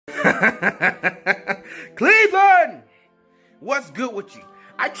Cleveland! What's good with you?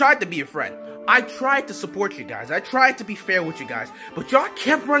 I tried to be a friend. I tried to support you guys. I tried to be fair with you guys. But y'all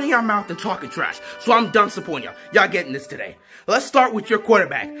kept running your mouth and talking trash. So I'm done supporting y'all. Y'all getting this today. Let's start with your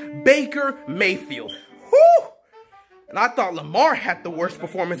quarterback, Baker Mayfield. Whoo! And I thought Lamar had the worst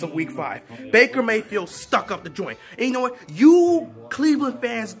performance of Week 5. Baker Mayfield stuck up the joint. And you know what? You Cleveland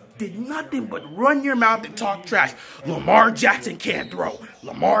fans did nothing but run your mouth and talk trash. Lamar Jackson can't throw.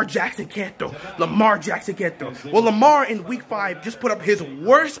 Lamar Jackson can't throw. Lamar Jackson can't throw. Well, Lamar in Week 5 just put up his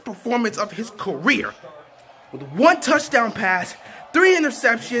worst performance of his career. With 1 touchdown pass, 3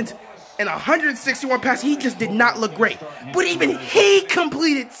 interceptions, and 161 passes. He just did not look great. But even he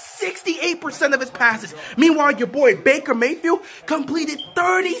completed 68% of his passes. Meanwhile, your boy Baker Mayfield completed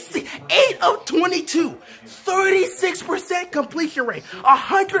 8 of 22. 36% completion rate.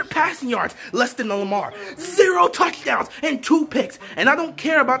 100 passing yards less than Lamar. 0 touchdowns and 2 picks. And I don't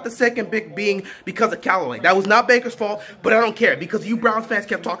care about the second pick being because of Callaway. That was not Baker's fault, but I don't care because you Browns fans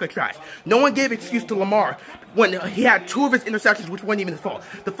kept talking trash. No one gave excuse to Lamar when he had 2 of his interceptions, which wasn't even his fault.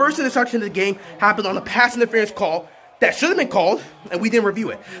 The first interception of the game happened on a pass interference call that should have been called, and we didn't review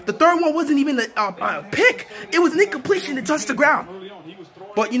it. The third one wasn't even a pick. It was an incompletion that touched the ground.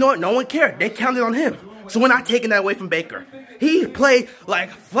 But you know what? No one cared. They counted on him. So we're not taking that away from Baker. He played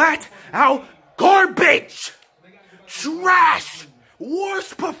like flat out garbage. Trash.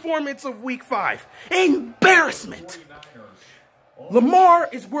 Worst performance of Week 5. Embarrassment. Lamar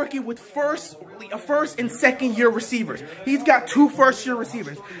is working with first and second year receivers. He's got 2 first-year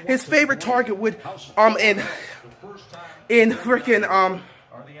receivers. His favorite target would in freaking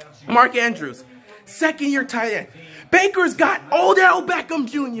Mark Andrews, second-year tight end. Baker's got Odell Beckham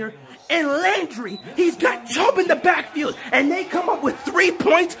Jr. and Landry. He's got Chubb in the backfield, and they come up with 3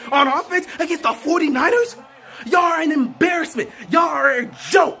 points on offense against the 49ers. Y'all are an embarrassment. Y'all are a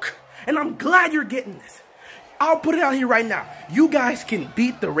joke, and I'm glad you're getting this. I'll put it out here right now. You guys can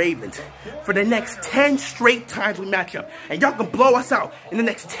beat the Ravens for the next 10 straight times we match up. And y'all can blow us out in the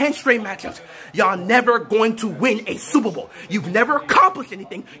next 10 straight matchups. Y'all never going to win a Super Bowl. You've never accomplished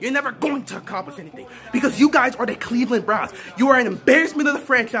anything. You're never going to accomplish anything. Because you guys are the Cleveland Browns. You are an embarrassment of the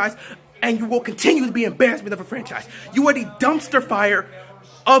franchise. And you will continue to be an embarrassment of a franchise. You are the dumpster fire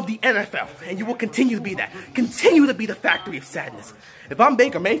of the NFL, and you will continue to be that. Continue to be the factory of sadness. If I'm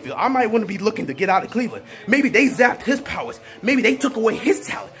Baker Mayfield, I might want to be looking to get out of Cleveland. Maybe they zapped his powers. Maybe they took away his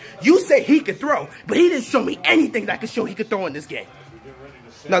talent. You say he could throw, but he didn't show me anything that could show he could throw in this game.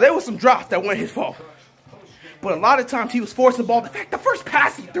 Now, there were some drops that weren't his fault. But a lot of times he was forcing the ball. In fact, the first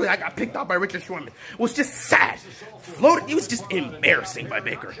pass he threw that got picked up by Richard Sherman was just sad. Floated. It was just embarrassing by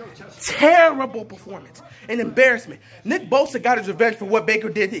Baker. Terrible performance. An embarrassment. Nick Bosa got his revenge for what Baker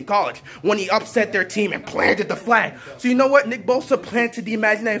did in college when he upset their team and planted the flag. So you know what? Nick Bosa planted the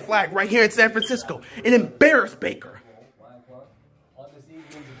imaginary flag right here in San Francisco and embarrassed Baker.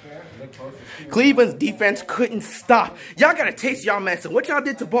 Cleveland's defense couldn't stop. Y'all got to taste y'all medicine. What y'all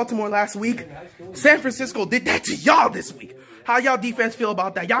did to Baltimore last week, San Francisco did that to y'all this week. How y'all defense feel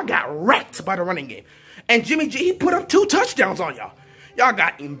about that? Y'all got wrecked by the running game. And Jimmy G, he put up 2 touchdowns on y'all. Y'all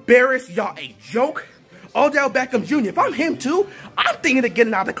got embarrassed. Y'all a joke. Odell Beckham Jr., if I'm him too, I'm thinking of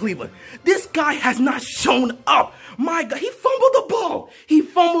getting out of Cleveland. This guy has not shown up. My God, he fumbled the ball. He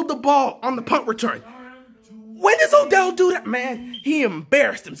fumbled the ball on the punt return. When does Odell do that, man? He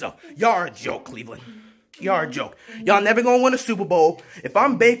embarrassed himself. Y'all are a joke, Cleveland. Y'all are a joke. Y'all never gonna win a Super Bowl. If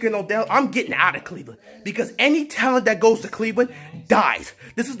I'm Baker and Odell, I'm getting out of Cleveland. Because any talent that goes to Cleveland dies.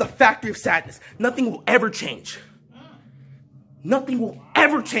 This is the factory of sadness. Nothing will ever change. Nothing will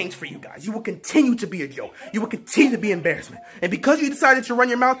ever change for you guys. You will continue to be a joke. You will continue to be embarrassment. And because you decided to run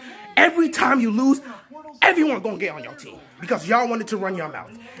your mouth, every time you lose, everyone gonna get on your team. Because y'all wanted to run your mouth.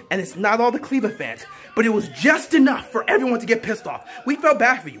 And it's not all the Cleveland fans. But it was just enough for everyone to get pissed off. We felt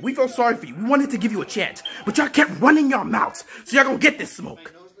bad for you. We felt sorry for you. We wanted to give you a chance. But y'all kept running your mouths. So y'all gonna get this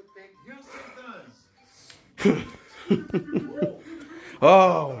smoke.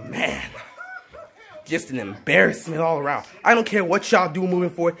 Oh, man. Just an embarrassment all around. I don't care what y'all do moving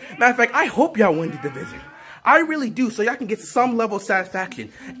forward. Matter of fact, I hope y'all win the division. I really do, so y'all can get some level of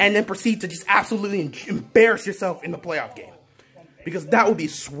satisfaction and then proceed to just absolutely embarrass yourself in the playoff game. Because that would be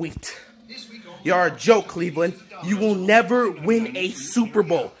sweet. Y'all are a joke, Cleveland. You will never win a Super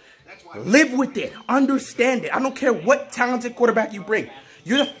Bowl. Live with it. Understand it. I don't care what talented quarterback you bring.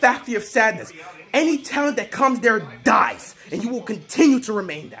 You're the factory of sadness. Any talent that comes there dies, and you will continue to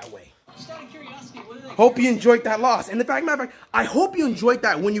remain that way. Hope you enjoyed that loss. And the matter of fact, I hope you enjoyed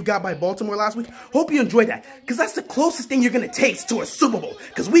that win you got by Baltimore last week. Hope you enjoyed that. Because that's the closest thing you're going to taste to a Super Bowl.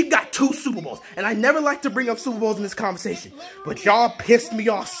 Because we've got 2 Super Bowls. And I never like to bring up Super Bowls in this conversation. But y'all pissed me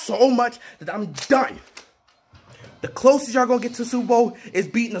off so much that I'm done. The closest y'all going to get to a Super Bowl is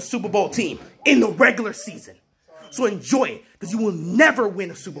beating a Super Bowl team in the regular season. So enjoy it. Because you will never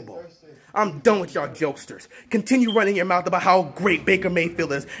win a Super Bowl. I'm done with y'all jokesters. Continue running your mouth about how great Baker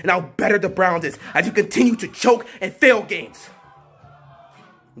Mayfield is and how better the Browns is as you continue to choke and fail games.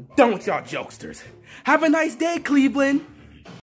 I'm done with y'all jokesters. Have a nice day, Cleveland.